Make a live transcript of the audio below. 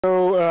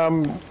So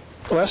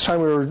last time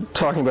we were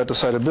talking about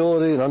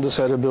decidability and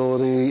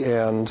undecidability,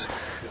 and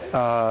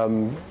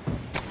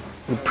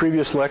the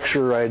previous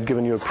lecture I had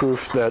given you a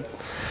proof that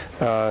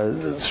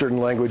certain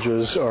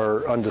languages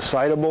are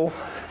undecidable,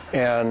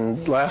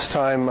 and last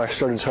time I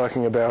started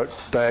talking about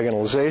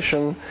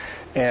diagonalization,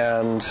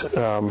 and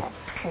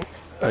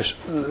I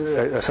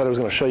said I was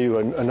going to show you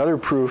another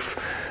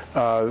proof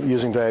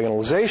using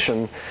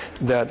diagonalization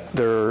that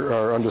there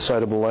are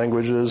undecidable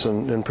languages,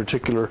 and in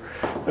particular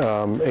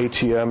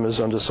ATM is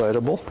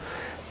undecidable.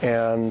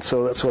 And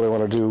so that's what I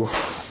want to do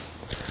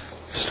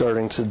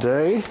starting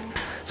today.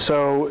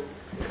 So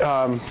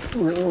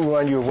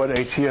remind you of what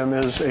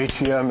ATM is.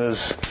 ATM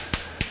is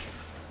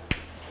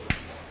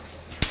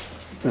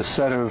the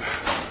set of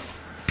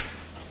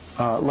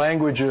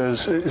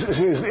languages,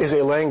 is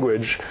a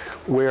language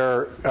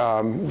where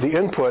the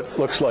input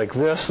looks like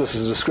this. This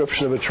is a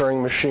description of a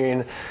Turing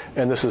machine,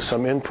 and this is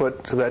some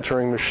input to that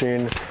Turing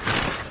machine,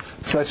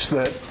 such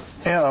that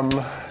M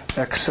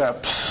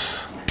accepts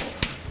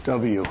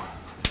W.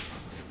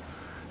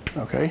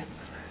 Okay?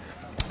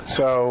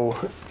 So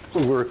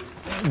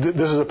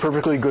this is a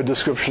perfectly good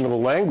description of a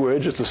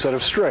language. It's a set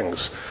of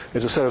strings.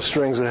 It's a set of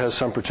strings that has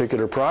some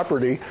particular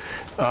property.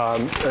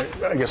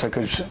 I guess I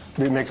could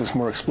make this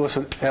more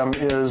explicit. M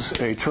is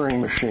a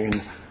Turing machine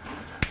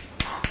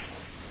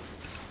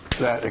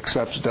that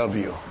accepts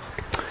W.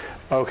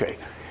 Okay.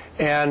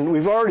 And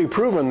we've already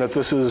proven that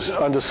this is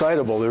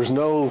undecidable. There's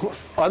no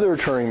other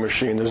Turing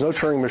machine. There's no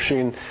Turing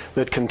machine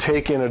that can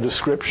take in a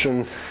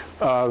description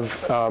of,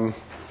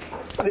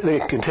 they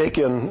can take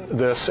in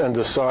this and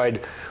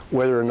decide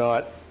whether or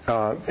not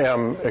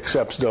M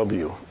accepts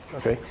W.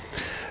 Okay?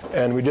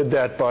 And we did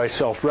that by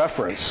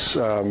self-reference.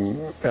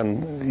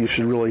 And you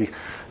should really,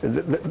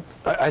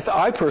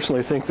 I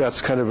personally think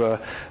that's kind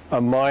of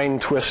a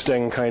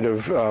mind-twisting kind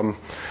of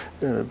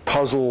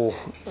puzzle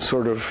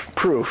sort of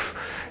proof.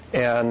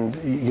 And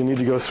you need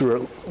to go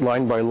through it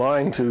line by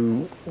line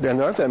and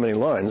there aren't that many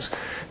lines,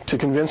 to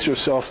convince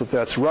yourself that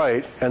that's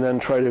right, and then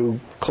try to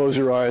close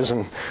your eyes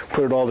and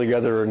put it all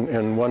together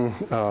in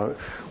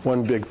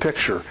one big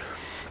picture.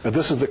 Now,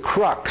 this is the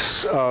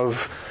crux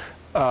of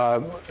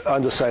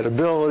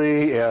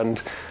undecidability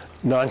and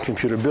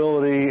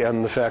non-computability,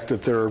 and the fact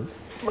that they're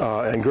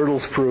and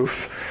Gödel's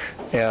proof,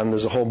 and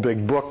there's a whole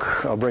big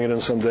book, I'll bring it in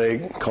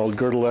someday, called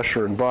Gödel,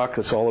 Escher, and Bach,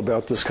 that's all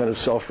about this kind of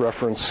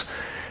self-reference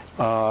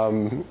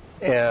and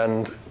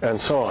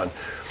so on.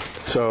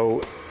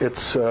 So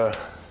it's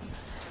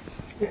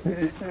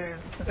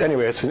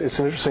anyway, it's an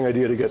interesting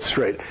idea to get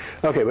straight.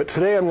 Okay, but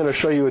today I'm going to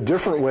show you a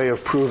different way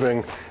of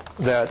proving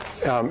that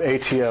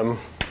ATM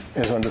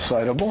is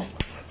undecidable.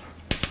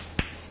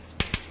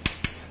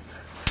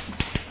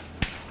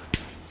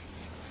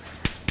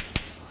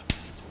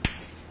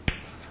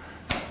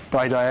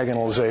 By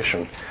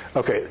diagonalization.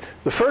 Okay,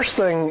 the first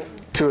thing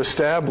to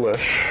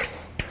establish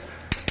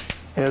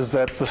is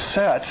that the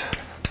set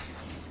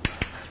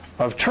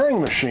of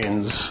Turing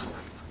machines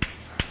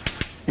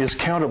is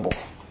countable.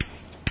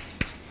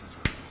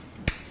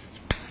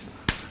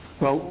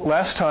 Well,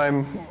 last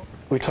time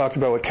we talked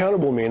about what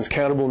countable means.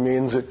 Countable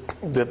means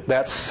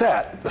that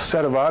set, the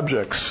set of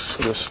objects,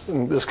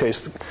 in this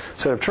case the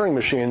set of Turing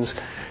machines,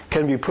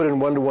 can be put in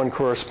one-to-one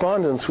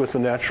correspondence with the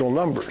natural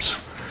numbers.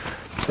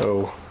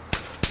 So,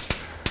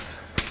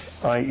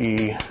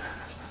 i.e.,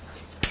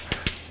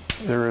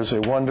 there is a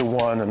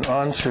one-to-one and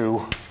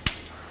onto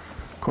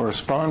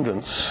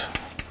correspondence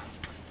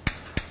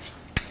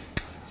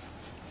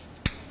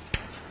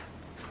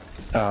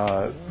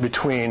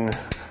between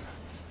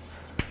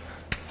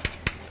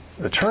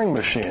the Turing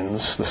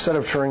machines, the set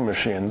of Turing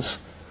machines,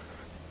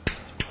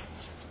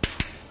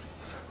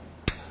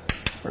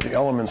 or the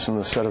elements in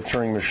the set of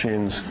Turing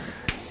machines,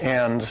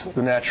 and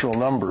the natural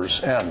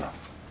numbers, n.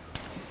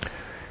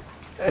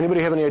 Anybody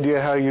have any idea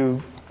how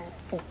you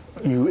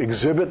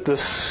exhibit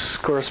this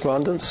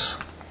correspondence?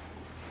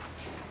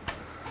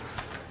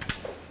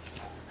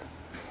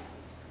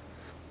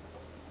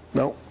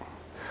 No?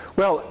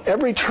 Well,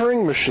 every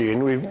Turing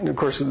machine, of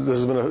course, this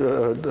has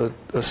been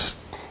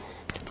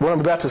what I'm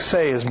about to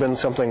say has been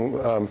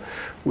something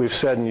we've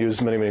said and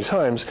used many, many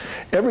times.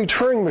 Every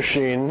Turing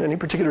machine, any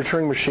particular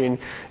Turing machine,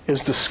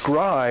 is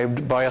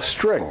described by a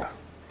string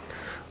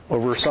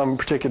over some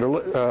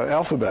particular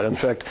alphabet. In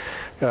fact,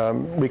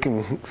 we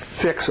can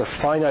fix a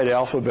finite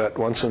alphabet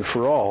once and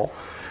for all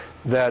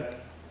that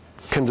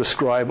can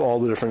describe all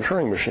the different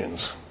Turing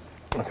machines.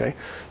 Okay?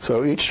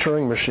 So each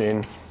Turing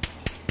machine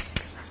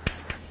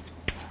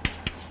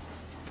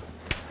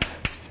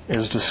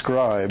is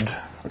described,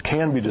 or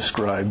can be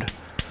described,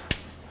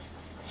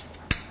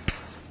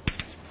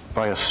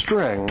 by a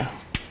string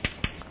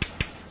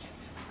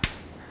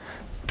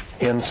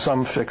in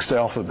some fixed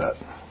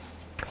alphabet.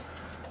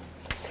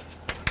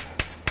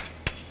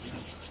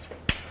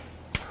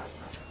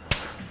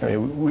 I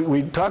mean,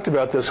 we talked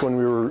about this when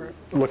we were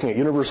looking at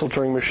universal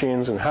Turing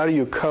machines and how do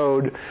you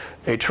code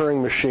a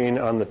Turing machine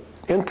on the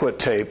input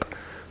tape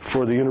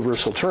for the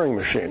universal Turing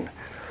machine.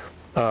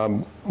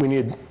 We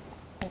need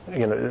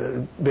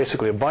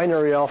basically a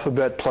binary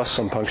alphabet plus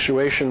some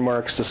punctuation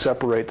marks to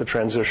separate the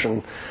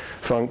transition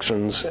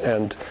functions,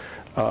 and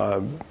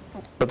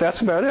but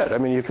that's about it. I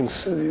mean, you can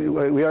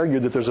we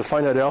argued that there's a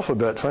finite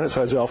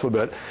size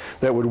alphabet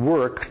that would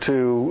work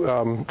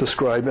to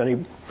describe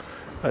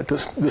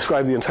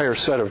describe the entire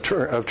set of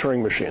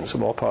Turing machines,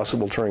 of all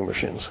possible Turing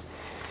machines.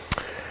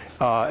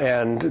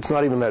 And it's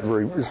not even that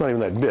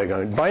big.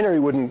 I mean,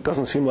 binary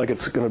doesn't seem like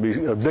it's going to be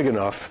big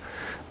enough.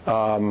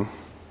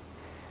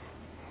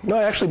 No,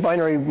 actually,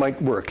 binary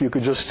might work. You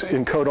could just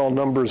encode all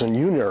numbers in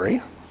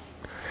unary,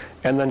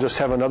 and then just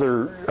have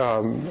another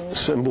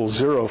symbol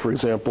 0, for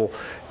example,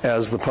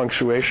 as the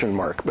punctuation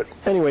mark. But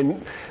anyway,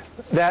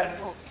 that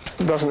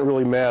doesn't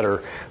really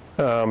matter.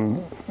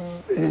 I'll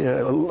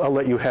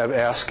let you have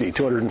ASCII,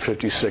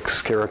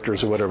 256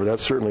 characters or whatever.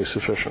 That's certainly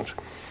sufficient.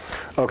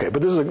 Okay,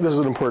 but this is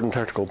an important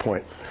technical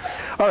point.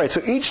 All right,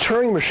 so each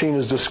Turing machine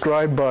is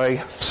described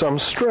by some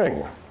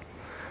string.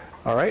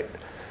 All right,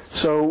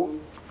 so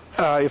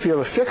if you have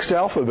a fixed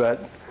alphabet,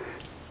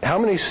 how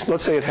many?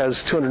 Let's say it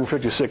has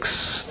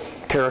 256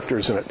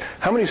 characters in it.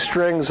 How many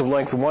strings of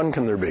length 1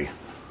 can there be?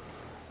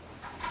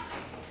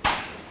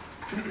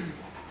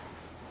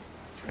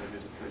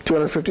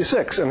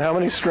 256. And how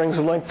many strings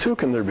of length 2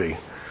 can there be?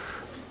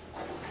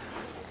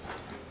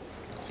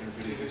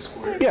 256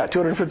 squared. Yeah,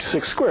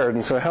 256 squared.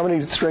 And so how many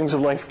strings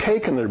of length k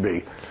can there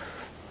be?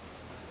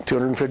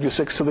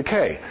 256 to the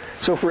k.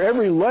 So for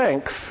every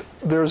length,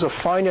 there's a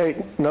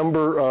finite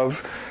number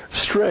of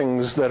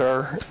strings that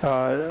are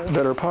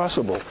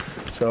possible.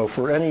 So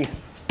for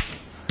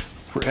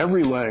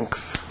every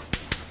length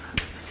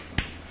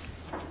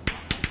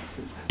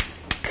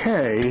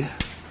k,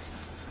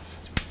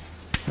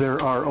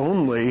 there are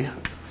only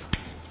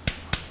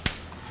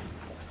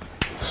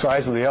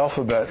size of the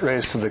alphabet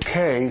raised to the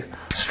k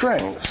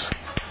strings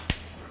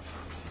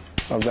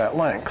of that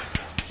length.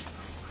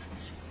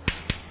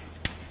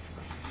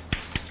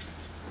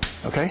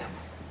 Okay?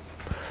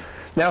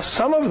 Now,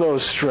 some of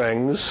those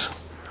strings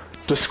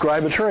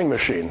describe a Turing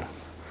machine,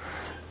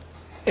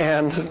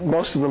 and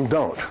most of them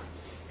don't.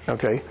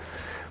 Okay?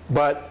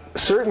 But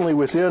certainly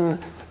within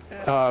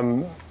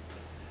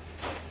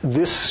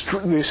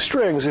these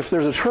strings, if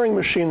there's a Turing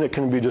machine that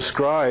can be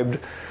described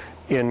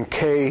in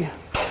k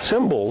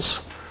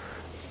symbols,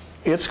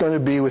 it's going to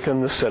be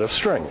within this set of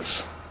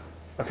strings.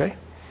 Okay?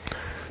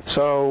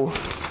 So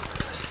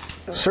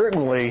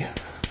certainly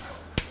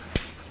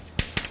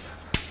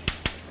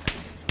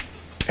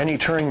any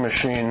Turing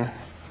machine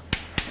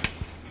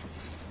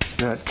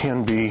that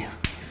can be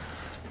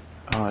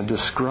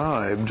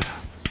described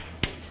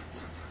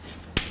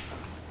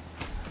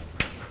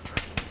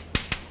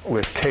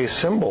with k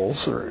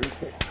symbols, or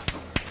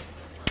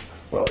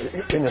well,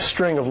 in a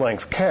string of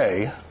length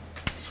k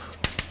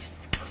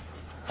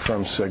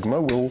from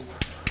sigma, will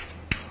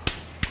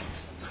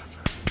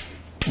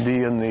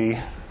be in the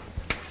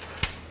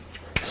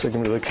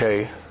sigma to the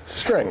k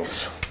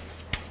strings.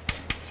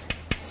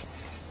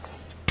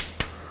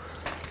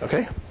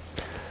 Okay?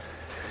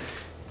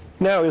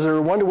 Now, is there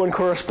a one-to-one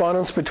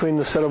correspondence between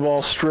the set of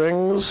all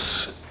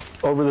strings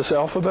over this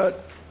alphabet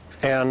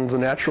and the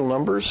natural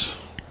numbers?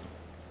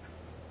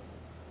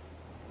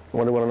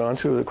 One-to-one and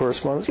onto the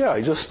correspondence? Yeah,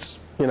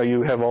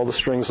 you have all the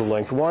strings of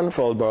length 1,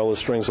 followed by all the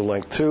strings of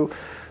length 2,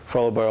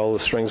 followed by all the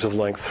strings of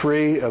length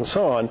 3, and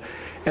so on.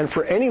 And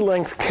for any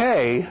length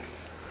k,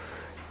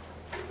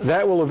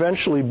 that will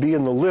eventually be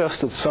in the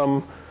list at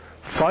some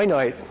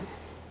finite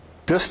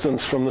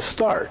distance from the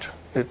start.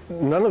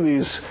 None of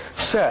these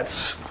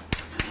sets,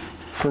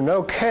 for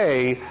no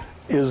k,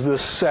 is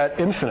this set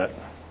infinite.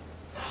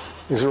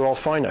 These are all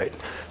finite.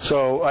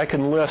 So I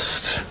can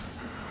list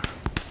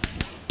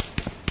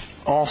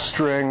all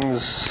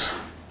strings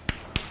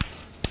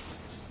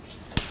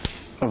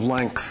of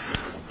length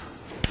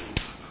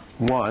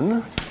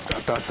 1, ...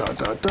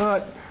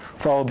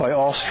 followed by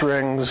all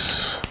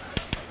strings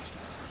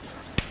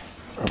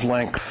of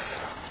length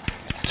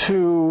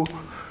 2,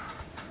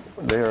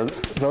 they are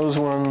those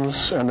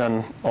ones, and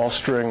then all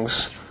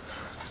strings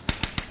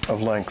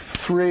of length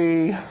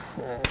 3,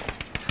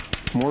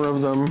 more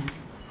of them,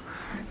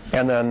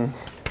 and then,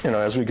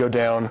 as we go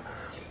down,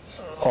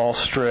 all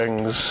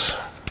strings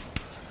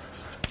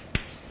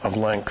of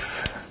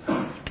length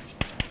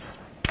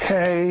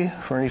k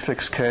for any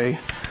fixed k.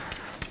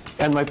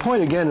 And my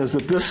point again is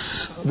that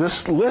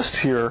this list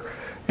here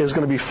is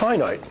going to be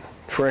finite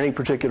for any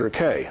particular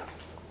k.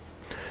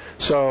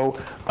 So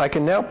I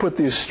can now put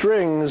these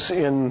strings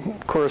in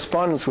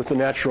correspondence with the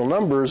natural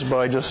numbers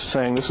by just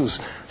saying this is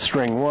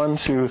string 1,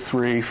 2,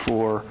 3,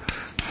 4,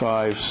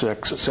 5,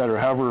 6,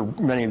 etc. However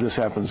many this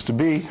happens to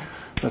be.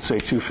 Let's say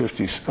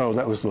 250. Oh,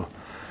 that was the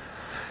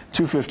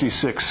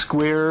 256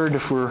 squared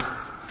if we're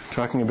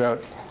talking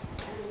about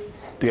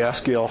the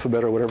ASCII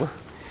alphabet or whatever.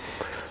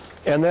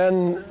 And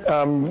then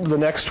the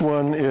next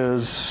one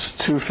is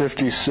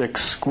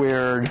 256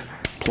 squared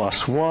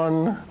plus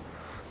 1,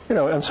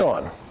 and so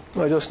on.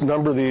 I just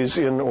number these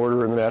in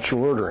order, in the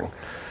natural ordering.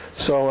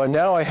 So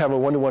now I have a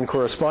one-to-one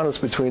correspondence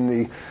between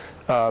the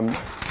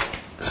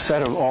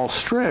set of all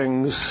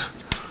strings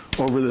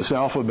over this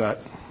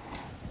alphabet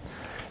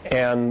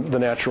and the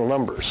natural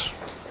numbers.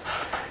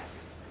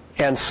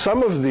 And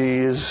some of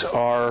these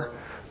are,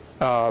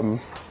 some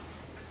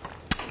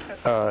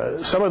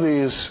of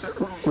these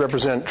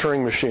represent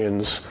Turing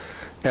machines,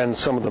 and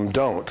some of them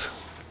don't.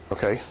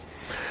 Okay.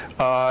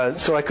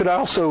 So I could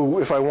also,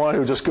 if I want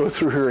to, just go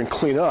through here and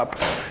clean up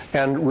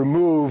and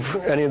remove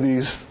any of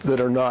these that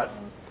are not,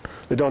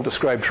 that don't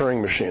describe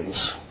Turing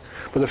machines.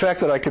 But the fact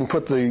that I can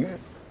put the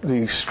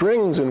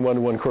strings in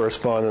one-to-one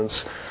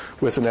correspondence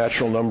with the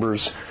natural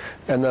numbers,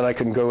 and then I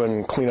can go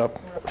and clean up,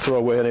 throw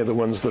away any of the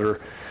ones that are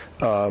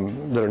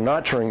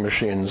not Turing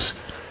machines,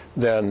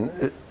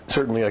 then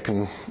certainly I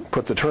can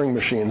put the Turing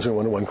machines in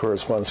one-to-one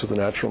correspondence with the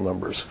natural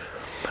numbers.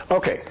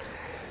 Okay,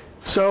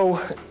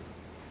 so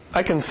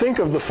I can think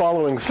of the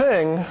following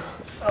thing.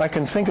 I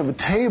can think of a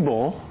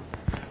table.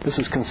 This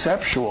is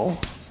conceptual.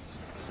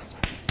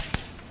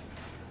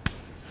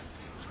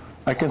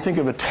 I can think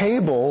of a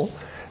table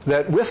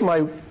that with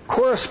my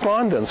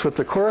correspondence, with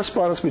the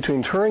correspondence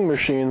between Turing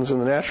machines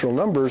and the natural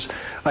numbers,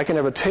 I can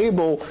have a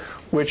table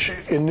which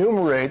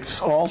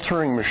enumerates all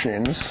Turing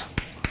machines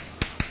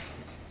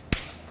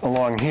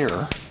along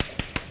here.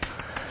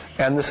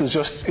 And this is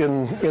just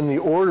in the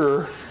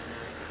order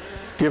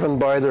given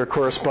by their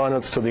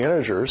correspondence to the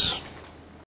integers.